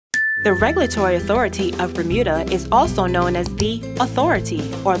The Regulatory Authority of Bermuda is also known as the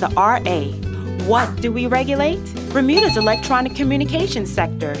Authority, or the RA. What do we regulate? Bermuda's electronic communications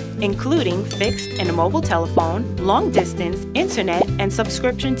sector, including fixed and mobile telephone, long-distance, internet, and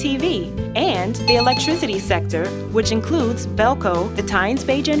subscription TV, and the electricity sector, which includes Belco, the Tynes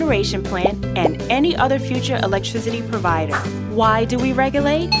Bay Generation Plant, and any other future electricity provider. Why do we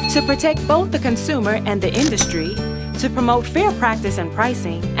regulate? To protect both the consumer and the industry, to promote fair practice and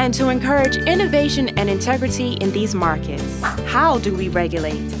pricing, and to encourage innovation and integrity in these markets. How do we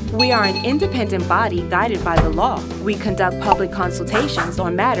regulate? We are an independent body guided by the law. We conduct public consultations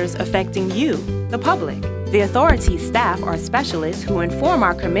on matters affecting you, the public. The authority's staff are specialists who inform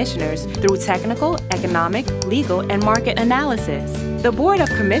our commissioners through technical, economic, legal, and market analysis. The Board of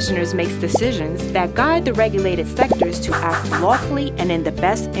Commissioners makes decisions that guide the regulated sectors to act lawfully and in the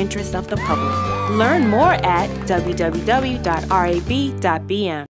best interest of the public. Learn more at www.rab.bm.